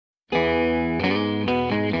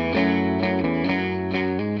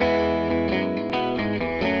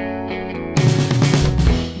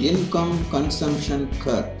Income consumption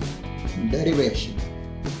curve. Derivation.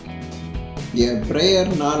 A prior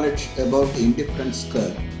knowledge about indifference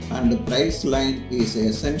curve and the price line is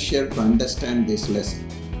essential to understand this lesson.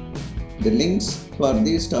 The links for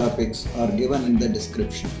these topics are given in the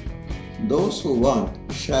description. Those who want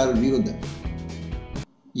shall view them.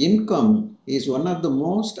 Income is one of the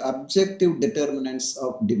most objective determinants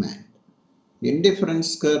of demand.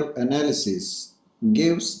 Indifference curve analysis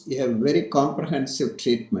gives a very comprehensive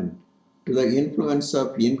treatment to the influence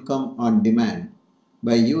of income on demand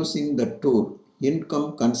by using the tool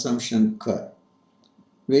income consumption curve.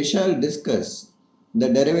 We shall discuss the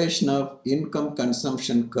derivation of income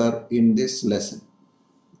consumption curve in this lesson.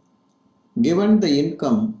 Given the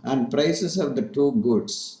income and prices of the two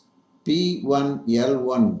goods, P1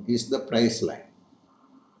 L1 is the price line.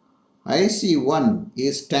 IC1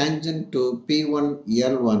 is tangent to P1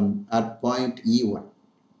 L1 at point E1.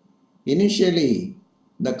 Initially,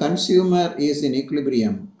 the consumer is in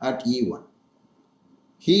equilibrium at E1.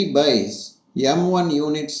 He buys M1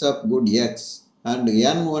 units of good X and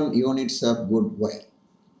N1 units of good Y.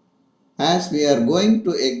 As we are going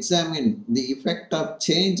to examine the effect of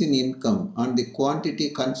change in income on the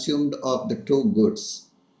quantity consumed of the two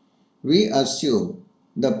goods, we assume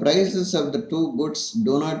the prices of the two goods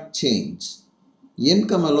do not change.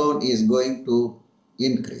 Income alone is going to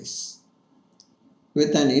increase.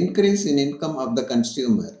 With an increase in income of the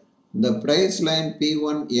consumer, the price line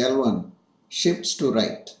P1 L1 shifts to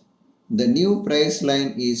right. The new price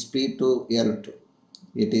line is P2 L2.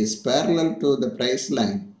 It is parallel to the price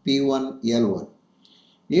line P1 L1.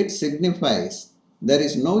 It signifies there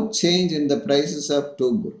is no change in the prices of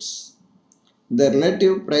two goods. The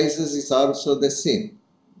relative prices is also the same.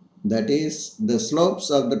 That is, the slopes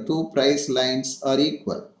of the two price lines are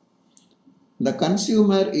equal. The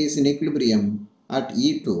consumer is in equilibrium at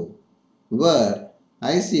E2, where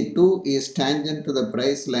IC2 is tangent to the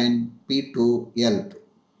price line P2 L2.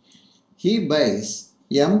 He buys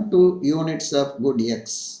M2 units of good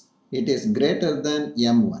X. It is greater than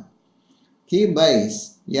M1. He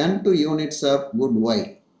buys N2 units of good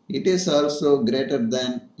Y. It is also greater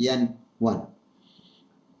than N1.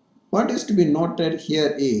 What is to be noted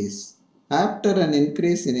here is, after an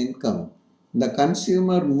increase in income, the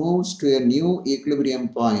consumer moves to a new equilibrium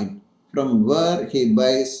point from where he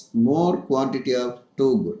buys more quantity of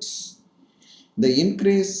two goods. The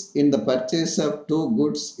increase in the purchase of two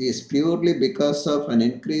goods is purely because of an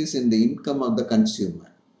increase in the income of the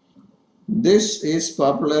consumer. This is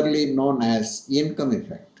popularly known as income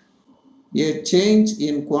effect. A change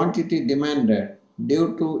in quantity demanded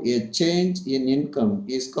due to a change in income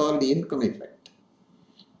is called income effect.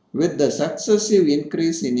 With the successive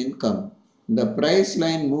increase in income, the price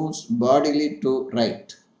line moves bodily to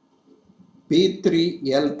right. P3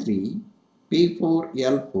 L3, P4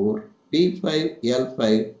 L4, P5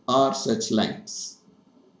 L5 are such lines.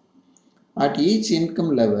 At each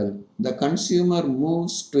income level, the consumer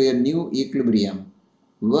moves to a new equilibrium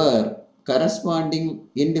where corresponding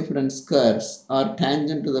indifference curves are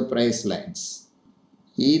tangent to the price lines.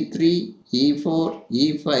 E3, E4,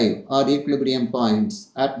 E5 are equilibrium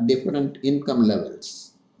points at different income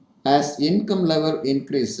levels. As income level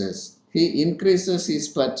increases, he increases his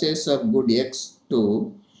purchase of good X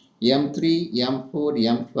to M3, M4,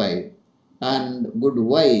 M5 and good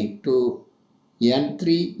Y to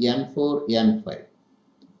N3, N4, N5.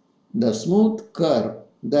 The smooth curve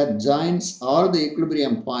that joins all the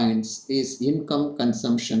equilibrium points is income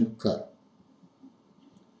consumption curve.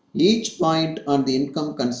 Each point on the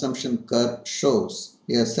income consumption curve shows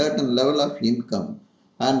a certain level of income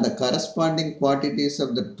and the corresponding quantities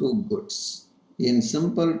of the two goods. In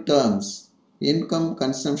simple terms, income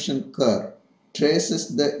consumption curve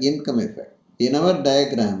traces the income effect. In our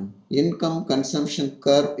diagram, income consumption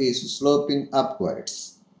curve is sloping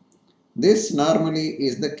upwards. This normally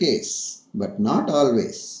is the case, but not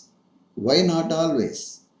always. Why not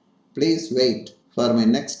always? Please wait for my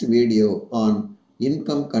next video on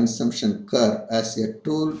income consumption curve as a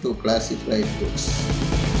tool to classify goods.